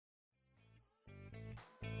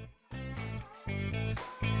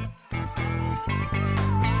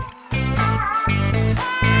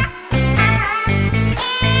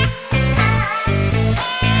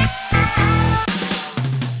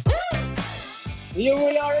Here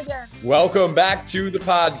we are again. Welcome back to the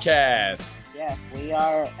podcast. Yes, we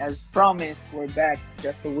are, as promised, we're back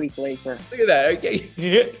just a week later. Look at that.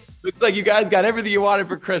 Okay. Looks like you guys got everything you wanted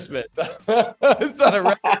for Christmas. It's not a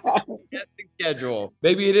regular casting schedule.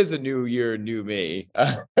 Maybe it is a new year, new me.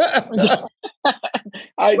 I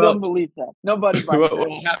don't believe that. Nobody buys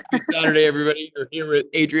that. Happy Saturday, everybody. You're here with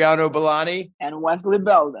Adriano Bellani. And Wesley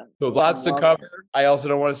Belden. So lots to cover. I also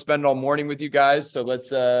don't want to spend all morning with you guys. So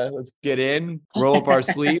let's get in, roll up our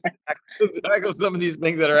sleeves, tackle some of these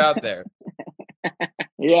things that are out there.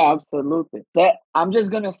 Yeah, absolutely. I'm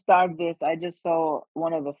just going to start this. I just saw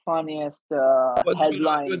one of the funniest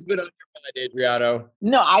headlines. What's been on your mind, Adriano?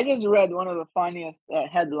 No, I just read one of the funniest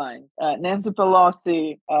headlines. Nancy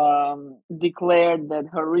Pelosi declared that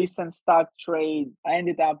her recent stock trade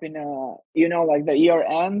ended up in like the year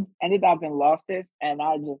end, ended up in losses. And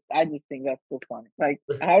I just think that's so funny. Like,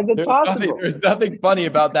 how is it possible? There's nothing funny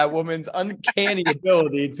about that woman's uncanny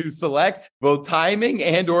ability to select both timing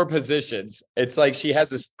and or positions. It's like she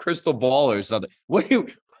has this crystal ball or something. What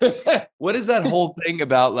is that whole thing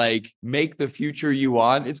about, like, make the future you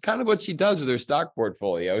want? It's kind of what she does with her stock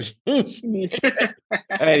portfolio.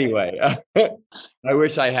 Anyway, I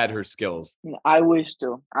wish I had her skills. I wish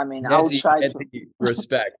to. I mean, I'll try to.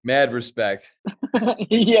 Respect, mad respect.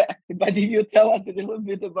 Yeah, but if you tell us a little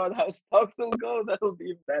bit about how stocks will go, that will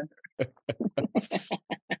be better.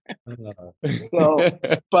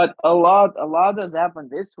 But a lot has happened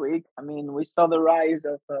this week. I mean, we saw the rise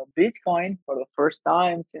of Bitcoin for the first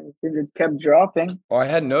time since it kept dropping. Oh, I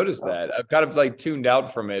hadn't noticed that. I've kind of like tuned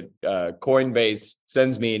out from it. Coinbase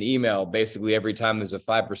sends me an email basically every time there's a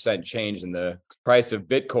 5% change in the price of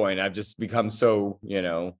Bitcoin. I've just become so,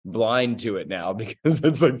 blind to it now because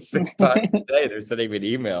it's like 6 times a day they're sending me an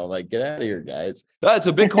email. Like, get out of here, guys. All right,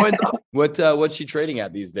 so Bitcoin's up. What's she trading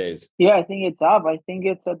at these days? Yeah, I think it's up. I think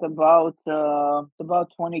it's at about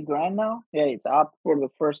 20 grand now. Yeah, it's up for the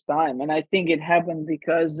first time, and I think it happened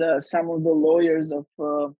because some of the lawyers of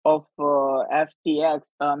FTX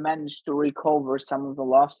managed to recover some of the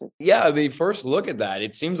losses. Yeah, I mean, first look at that.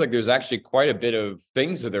 It seems like there's actually quite a bit of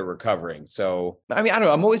things that they're recovering. So, I mean, I don't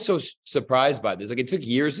know. I'm always so surprised by this. Like, it took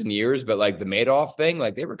years and years, but like the Madoff thing,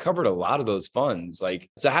 like they recovered a lot of those funds. Like,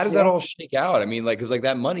 so how does that all shake out? I mean, like, because like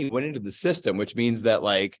that money went into the system, which means that,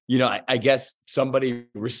 like, I guess somebody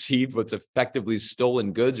received what's effectively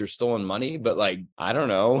stolen goods or stolen money, but like, I don't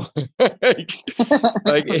know. Like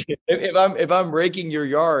if I'm raking your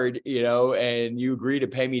yard, and you agree to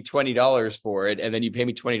pay me $20 for it, and then you pay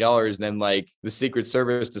me $20, and then like the Secret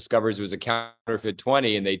Service discovers it was a counterfeit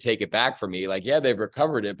 20 and they take it back from me, like, yeah, they've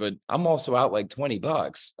recovered it, but I'm also out like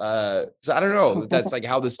 $20. So I don't know if that's like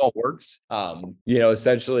how this all works.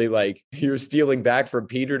 Essentially like you're stealing back from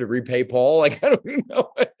Peter to repay Paul. Like, I don't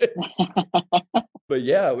know. But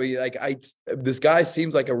yeah, this guy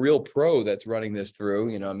seems like a real pro that's running this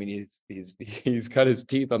through. I mean, he's cut his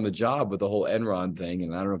teeth on the job with the whole Enron thing,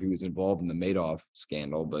 and I don't know if he was involved in the Madoff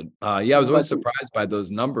scandal, but I was always surprised by those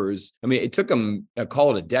numbers. I mean, it took them,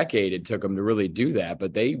 call it a decade, it took them to really do that,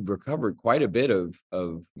 but they recovered quite a bit of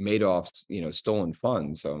Madoff's stolen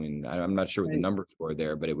funds. So I mean, I'm not sure what the numbers were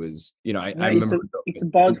there, but it was I remember it's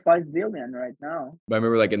about 5 billion right now. I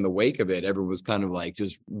remember like in the wake of it, everyone was kind of like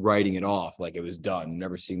just writing it off like it was done,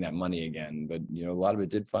 never seeing that money again. But a lot of it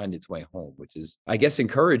did find its way home, which is, I guess,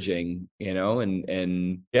 encouraging.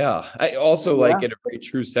 And yeah, I also like in a very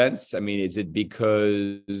true sense. I mean, is it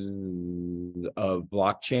because of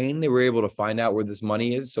blockchain they were able to find out where this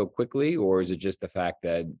money is so quickly, or is it just the fact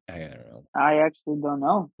that I don't know? I actually don't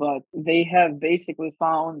know, but they have basically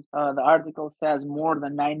found the article says more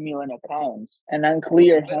than 9 million accounts, and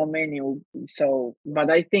unclear how many. So,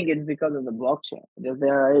 but I think it's because of the blockchain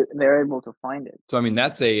that they're able to find it. So I mean,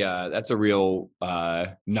 that's a real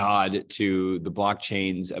nod to the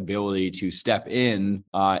blockchain's ability to step in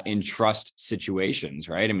trust situations,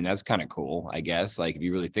 right? I mean, that's kind of cool, I guess. Like if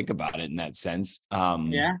you really think about it in that sense.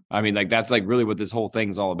 Yeah. I mean, like that's like really what this whole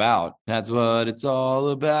thing's all about. That's what it's all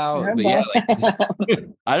about. But yeah, like,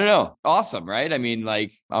 I don't know. Awesome, right? I mean,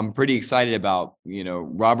 like I'm pretty excited about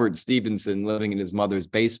Robert Stevenson living in his mother's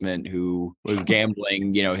basement, who was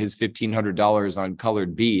gambling his $1,500 on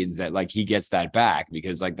colored beads, that like he gets that back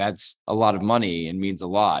because like that's a lot of money and means a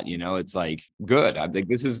lot. It's like good. I think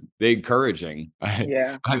this is encouraging.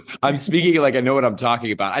 Yeah. I'm speaking like I know what I'm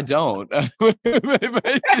talking about. I don't. But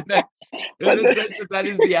that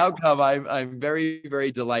is the outcome. I'm very,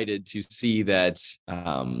 very delighted to see that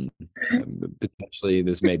potentially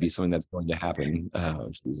this may be something that's going to happen.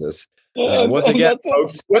 Oh, Jesus. Once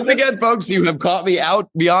again, folks, you have caught me out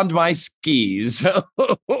beyond my skis.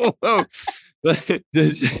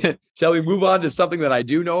 Shall we move on to something that I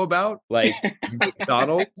do know about, like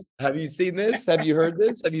McDonald's? Have you seen this? Have you heard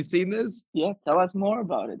this? Have you seen this? Yeah, tell us more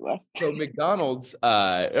about it, Wes. So McDonald's,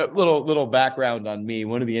 a little background on me.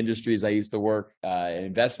 One of the industries I used to work in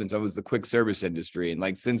investments, I was the quick service industry, and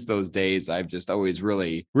like since those days, I've just always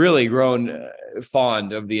really grown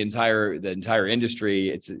fond of the entire industry.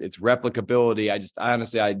 Its replicability. I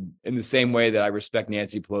honestly, in the same way that I respect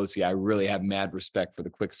Nancy Pelosi, I really have mad respect for the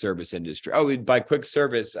quick service industry. Oh, by quick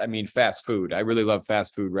service, I mean fast food. I really love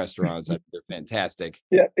fast food restaurants. They're fantastic.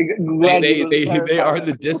 Yeah, glad you could They clarify are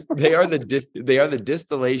that. they are the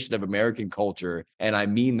distillation of American culture, and I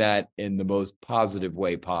mean that in the most positive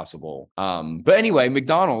way possible. But anyway,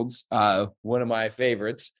 McDonald's, one of my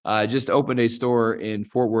favorites, just opened a store in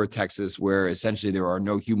Fort Worth, Texas, where essentially there are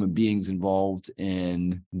no human beings involved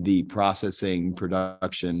in the processing,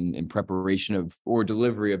 production, and preparation of or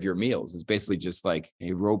delivery of your meals. It's basically just like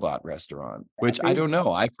a robot restaurant, which I don't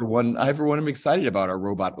know. I for one am excited about our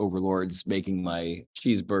robot overlords making my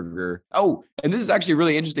cheeseburger. Oh, and this is actually a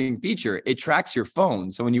really interesting feature. It tracks your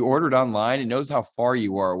phone. So when you order it online, it knows how far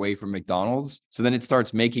you are away from McDonald's. So then it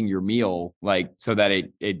starts making your meal like so that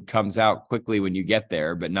it comes out quickly when you get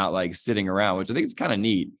there, but not like sitting around, which I think is kind of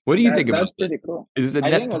neat. What do you think about That's it? pretty cool. Is this a I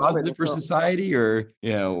net think that's pretty positive for cool. society, or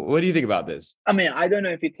what do you think about this? I mean, I don't know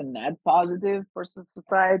if it's a net positive for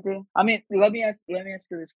society. I mean, let me ask you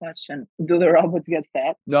this question: do the robots get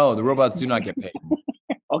fat? No, the robots do not get paid.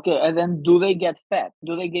 Okay, and then do they get fat?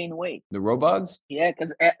 Do they gain weight? The robots? Yeah,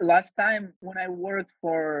 because last time when I worked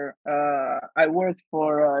for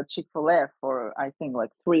Chick-fil-A for I think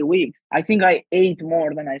like 3 weeks. I think I ate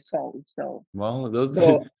more than I sold. So Well, those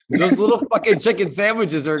so those little fucking chicken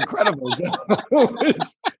sandwiches are incredible.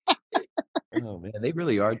 Oh man, they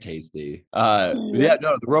really are tasty. yeah. Yeah,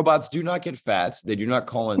 no, the robots do not get fat. They do not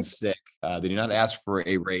call in sick. They do not ask for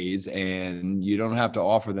a raise, and you don't have to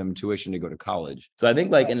offer them tuition to go to college. So I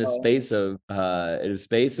think, like in a space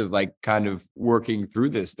of like kind of working through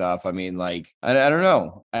this stuff. I mean, like I don't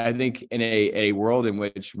know. I think in a world in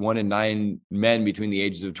which 1 in 9 men between the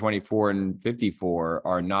ages of 24 and 54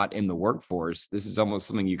 are not in the workforce, this is almost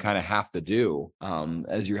something you kind of have to do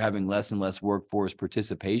as you're having less and less workforce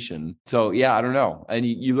participation. So yeah, I don't know. And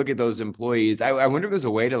you look at those employees. I wonder if there's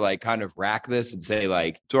a way to like kind of rack this and say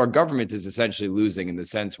like, so our government is essentially losing in the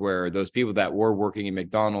sense where those people that were working in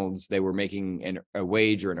McDonald's, they were making a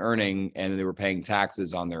wage or an earning, and they were paying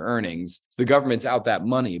taxes on their earnings. So the government's out that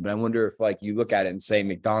money. But I wonder if like you look at it and say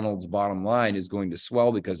McDonald's bottom line is going to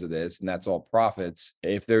swell because of this, and that's all profits.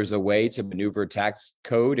 If there's a way to maneuver tax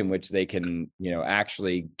code in which they can,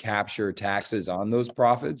 actually capture taxes on those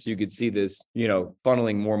profits, you could see this,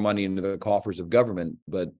 funneling more money into the coffers of government.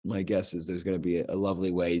 But my guess is there's going to be a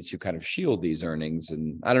lovely way to kind of shield these earnings.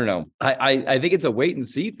 And I don't know. I think it's a wait and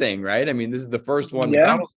see thing, right? I mean, this is the first one.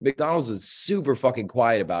 Yeah. McDonald's is super fucking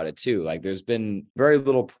quiet about it too. Like there's been very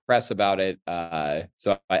little press about it.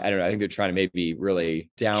 So I don't know. I think they're trying to maybe really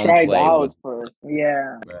Try it out downplay first.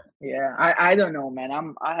 Yeah. Yeah. I don't know, man.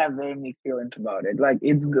 I have very mixed feelings about it. Like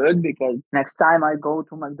it's good because next time I go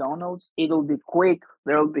to McDonald's, it'll be quick.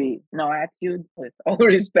 There'll be no attitude, with all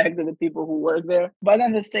respect to the people who work there. But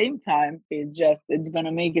at the same time, it's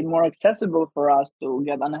gonna make it more accessible for us to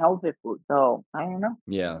get unhealthy food. So I don't know.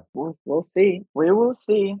 Yeah. We'll see. We will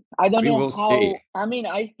see. I don't know will how. see. I mean,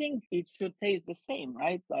 I think it should taste the same,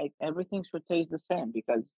 right? Like everything should taste the same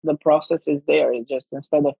because the process is there. It's just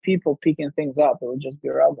instead of people picking things up, it will just be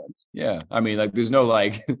robots. Yeah. I mean, like there's no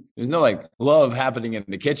like love happening in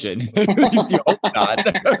the kitchen. At least you hope not.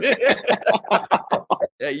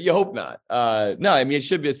 You hope not. No, I mean, it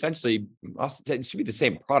should be essentially, it should be the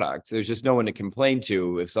same product. There's just no one to complain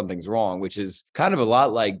to if something's wrong, which is kind of a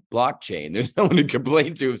lot like blockchain. There's no one to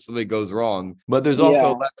complain to if something goes wrong, but there's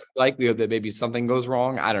also less likelihood that maybe something goes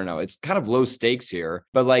wrong. I don't know. It's kind of low stakes here,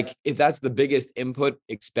 but like if that's the biggest input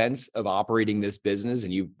expense of operating this business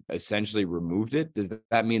and you've essentially removed it, does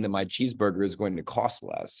that mean that my cheeseburger is going to cost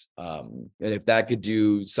less? And if that could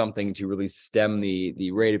do something to really stem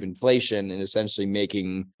the rate of inflation and essentially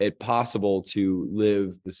making it possible to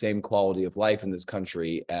live the same quality of life in this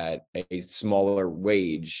country at a smaller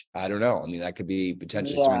wage, I don't know. I mean, that could be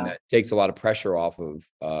potentially something that takes a lot of pressure off of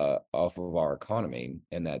our economy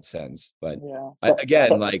in that sense. But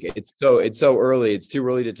again, like it's so early. It's too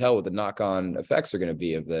early to tell what the knock-on effects are going to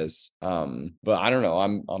be of this. But I don't know.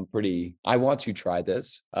 I want to try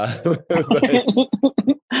this.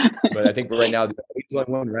 But I think right now there's only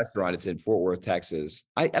one restaurant. It's in Fort Worth, Texas.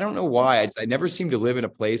 I don't know why. I never seem to live in a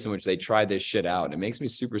place in which they try this shit out. And it makes me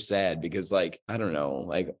super sad because, like, I don't know,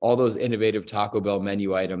 like all those innovative Taco Bell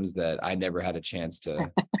menu items that I never had a chance to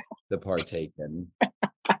partake in.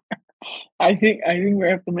 I think we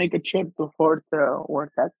have to make a trip to Fort Worth,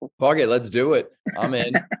 Texas. Fuck it, let's do it. I'm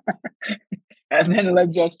in. And then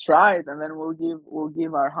let's just try it, and then we'll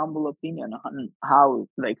give our humble opinion on how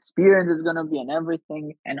the experience is gonna be and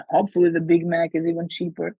everything, and hopefully the Big Mac is even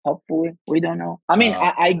cheaper. Hopefully, we don't know. I mean,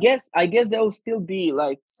 I guess there will still be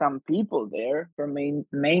like some people there for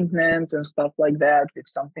maintenance and stuff like that if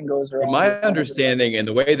something goes From wrong my with one of the. understanding and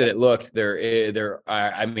the way that it looked,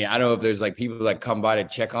 I mean, I don't know if there's like people that come by to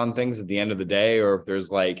check on things at the end of the day, or if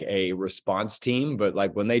there's like a response team. But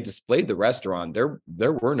like when they displayed the restaurant,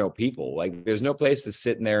 there were no people. Like there's no place to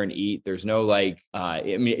sit in there and eat. There's no like,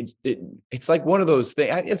 I mean, it's like one of those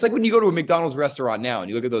things. It's like when you go to a McDonald's restaurant now and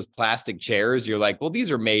you look at those plastic chairs, you're like, well,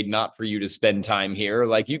 these are made not for you to spend time here.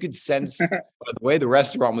 Like you could sense the way the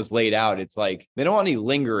restaurant was laid out. It's like they don't want any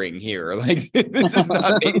lingering here. Like this is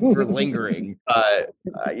not made for lingering. I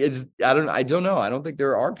don't know. I don't think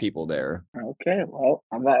there are people there. Okay, well,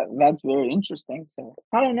 that's very interesting. So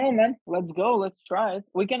I don't know, man. Let's go. Let's try it.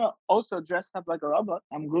 We can also dress up like a robot.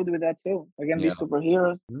 I'm good with that too. We can be Yeah.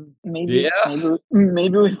 superheroes. Maybe, Yeah.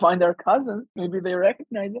 maybe we find our cousins. Maybe they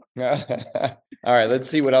recognize us. All right. Let's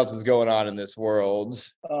see what else is going on in this world.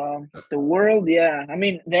 The world, yeah. I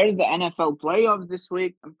mean, there's the NFL playoffs this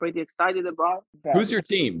week. I'm pretty excited about. Who's your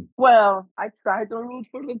team? Well, I try to root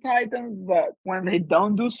for the Titans, but when they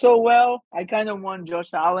don't do so well, I kind of want Josh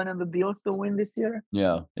Allen and the Bills to win this year.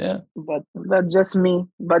 Yeah. But that's just me.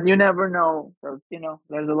 But you never know. So,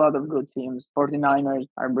 there's a lot of good teams. 49ers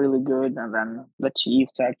are really good, and then the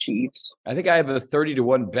Chiefs are Chiefs. I think I have a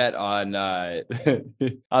 30-1 bet on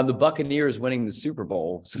on the Buccaneers winning the Super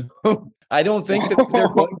Bowl. So I don't think that they're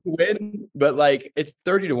going to win, but like it's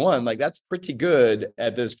 30-1. Like that's pretty good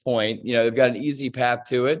at this point. They've got an easy path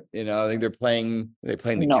to it. I think they're playing the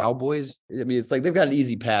Cowboys. I mean, it's like they've got an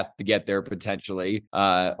easy path to get there potentially.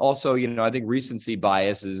 Also, I think recency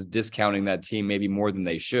bias is discounting that team maybe more than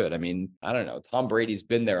they should. I mean, I don't know. Tom Brady's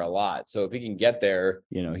been there a lot. So if he can get there,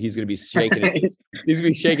 he's going to be shaking it. He's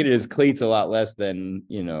going to be shaking his cleats a lot less than,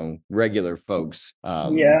 regular folks.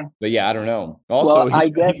 Yeah. But yeah, I don't know. Also, I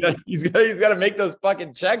guess he's got to make those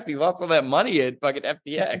fucking checks. He lost all that money at fucking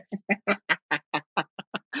FTX.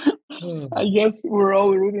 I guess we're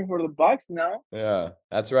all rooting for the Bucks now. Yeah,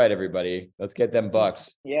 that's right, everybody. Let's get them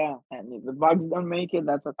Bucks. Yeah, and if the Bucks don't make it,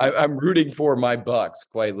 that's okay. I'm rooting for my Bucks,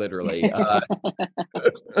 quite literally.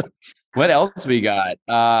 What else we got?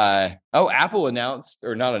 Apple announced,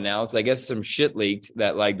 or not announced, I guess some shit leaked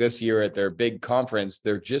that like this year at their big conference,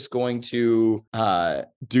 they're just going to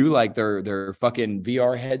do like their fucking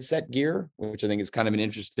VR headset gear, which I think is kind of an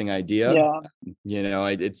interesting idea. Yeah.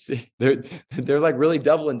 It's they're like really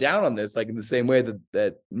doubling down on this, like in the same way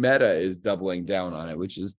that Meta is doubling down on it,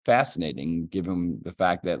 which is fascinating given the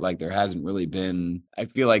fact that like there hasn't really been, I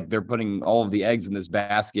feel like they're putting all of the eggs in this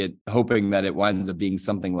basket, hoping that it winds up being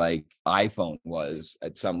something like iPhone was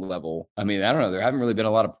at some level. I mean, I don't know. There haven't really been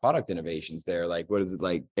a lot of product innovations there. Like, what is it,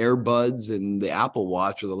 like AirBuds and the Apple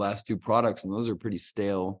Watch are the last two products, and those are pretty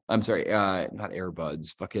stale. I'm sorry, not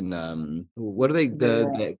AirBuds. Fucking what are they?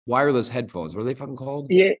 The wireless headphones. What are they fucking called?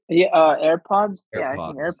 Yeah. AirPods. Yeah, I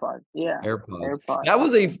think AirPods. AirPods. Yeah. AirPods. That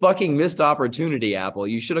was a fucking missed opportunity, Apple.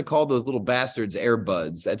 You should have called those little bastards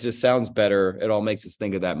AirBuds. That just sounds better. It all makes us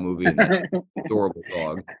think of that movie and that adorable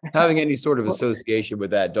dog. Having any sort of association with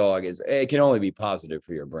that dog it can only be positive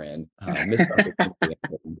for your brand.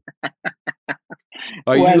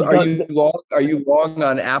 Are you long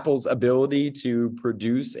on Apple's ability to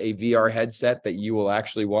produce a VR headset that you will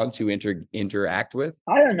actually want to interact with?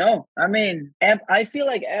 I don't know. I mean, I feel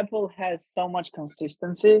like Apple has so much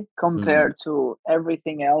consistency compared to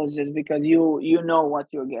everything else, just because you know what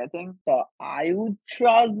you're getting. So I would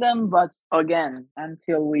trust them, but again,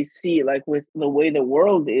 until we see, like with the way the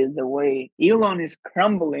world is, the way Elon is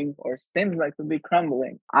crumbling or seems like to be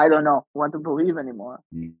crumbling, I don't know what to believe anymore.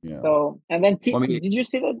 Yeah. So, and then did you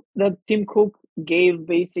see that Tim Cook gave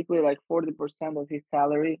basically like 40% of his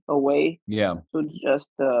salary away? Yeah. To just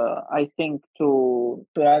I think to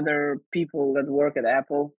other people that work at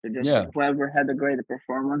Apple, to just whoever had a greater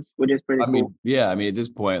performance, which is pretty cool. I mean, at this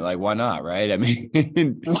point, like, why not, right? I mean,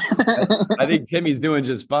 I think Timmy's doing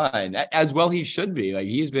just fine, as well he should be. Like,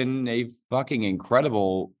 he's been a fucking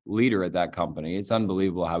incredible leader at that company. It's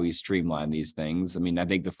unbelievable how he streamlined these things. I mean, I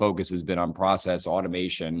think the focus has been on process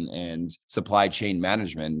automation and supply chain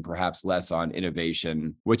management, perhaps less on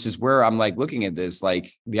innovation, which is where I'm like looking at this,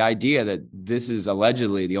 like the idea that this is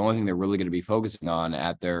allegedly the only thing they're really going to be focusing on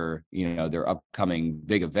at their, their upcoming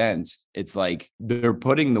big events. It's like they're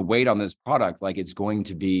putting the weight on this product like it's going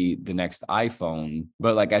to be the next iPhone.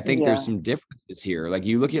 But like, I think there's some differences here. Like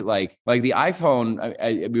you look at like the iPhone,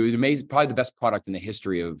 it was amazing, probably the best product in the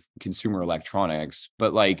history of consumer electronics.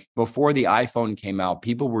 But like before the iPhone came out,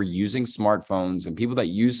 people were using smartphones, and people that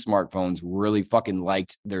use smartphones really fucking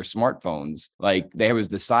liked their smartphones. Like there was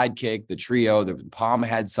the Sidekick, the Trio, the Palm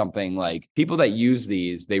had something. Like people that use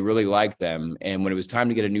these, they really liked them. And when it was time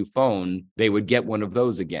to get a new phone, they would get one of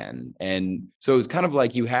those again. And so it was kind of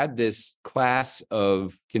like you had this class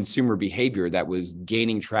of consumer behavior that was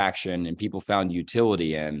gaining traction and people found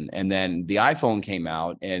utility in. And then the iPhone came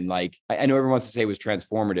out, and like, I know everyone wants to say it was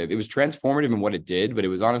transformative. It was transformative in what it did, but it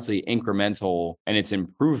was honestly incremental in its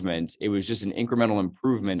improvement. It was just an incremental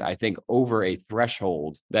improvement, I think, over a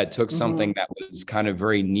threshold that took something that was kind of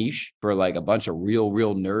very niche for like a bunch of real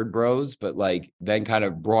nerd bros, but like then kind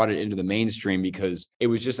of brought it into the mainstream because it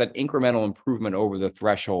was just that incremental improvement over the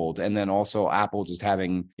threshold. And then also Apple just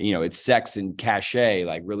having, its sex and cachet,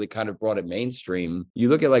 like really kind of brought it mainstream. You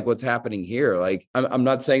look at like what's happening here. Like I'm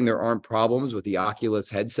not saying there aren't problems with the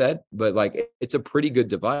Oculus headset, but like it's a pretty good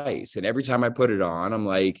device. And every time I put it on, I'm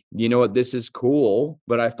like, you know what, this is cool,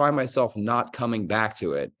 but I find myself not coming back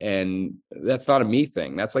to it. And that's not a me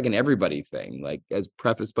thing. That's like an everybody thing, like as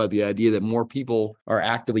prefaced by the idea that more people are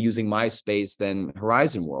actively using MySpace than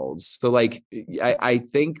Horizon Worlds. So like, I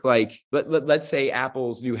think like, let's say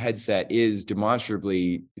Apple's new headset is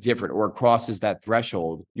demonstrably different or crosses that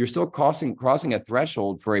threshold. You're still crossing a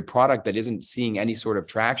threshold for a product that isn't seeing any sort of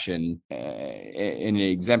traction in an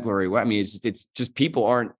exemplary way. I mean, it's just people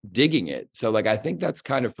aren't digging it. So like, I think that's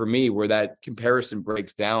kind of for me where that comparison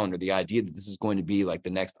breaks down, or the idea that this is going to be like the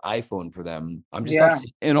next iPhone for them. I'm just not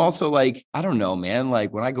seeing. And also like, I don't know, man,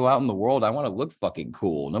 like when I go out in the world, I want to look fucking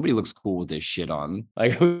cool. Nobody looks cool with this shit on.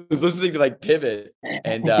 Like I was listening to like Pivot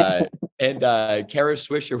and Kara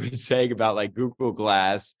Swisher was saying about like Google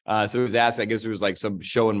Glass. So it was asked, I guess it was like some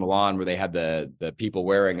show in Milan where they had the people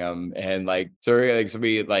wearing them, and like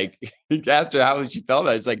somebody like asked her how she felt.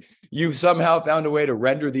 It's like, you somehow found a way to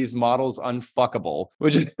render these models unfuckable,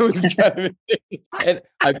 which was kind of, and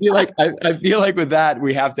I feel like with that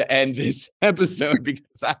we have to end this episode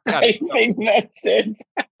because I think that's it.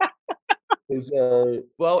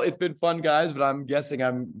 Well, it's been fun, guys, but I'm guessing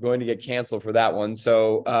I'm going to get canceled for that one.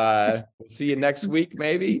 So we'll see you next week,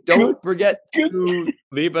 maybe. Don't forget to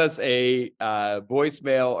leave us a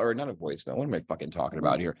voicemail, or not a voicemail. What am I fucking talking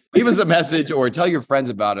about here? Leave us a message or tell your friends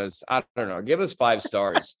about us. I don't know. Give us 5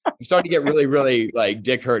 stars. I'm starting to get really like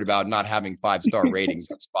dick hurt about not having 5-star ratings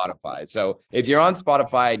on Spotify. So if you're on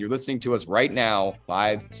Spotify and you're listening to us right now,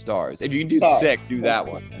 5 stars. If you can do 6, do that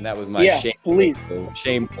one. And that was my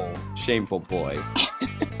shameful ploy.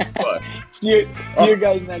 See you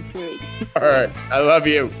guys next week. All right. I love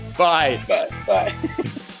you. Bye.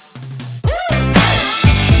 Bye.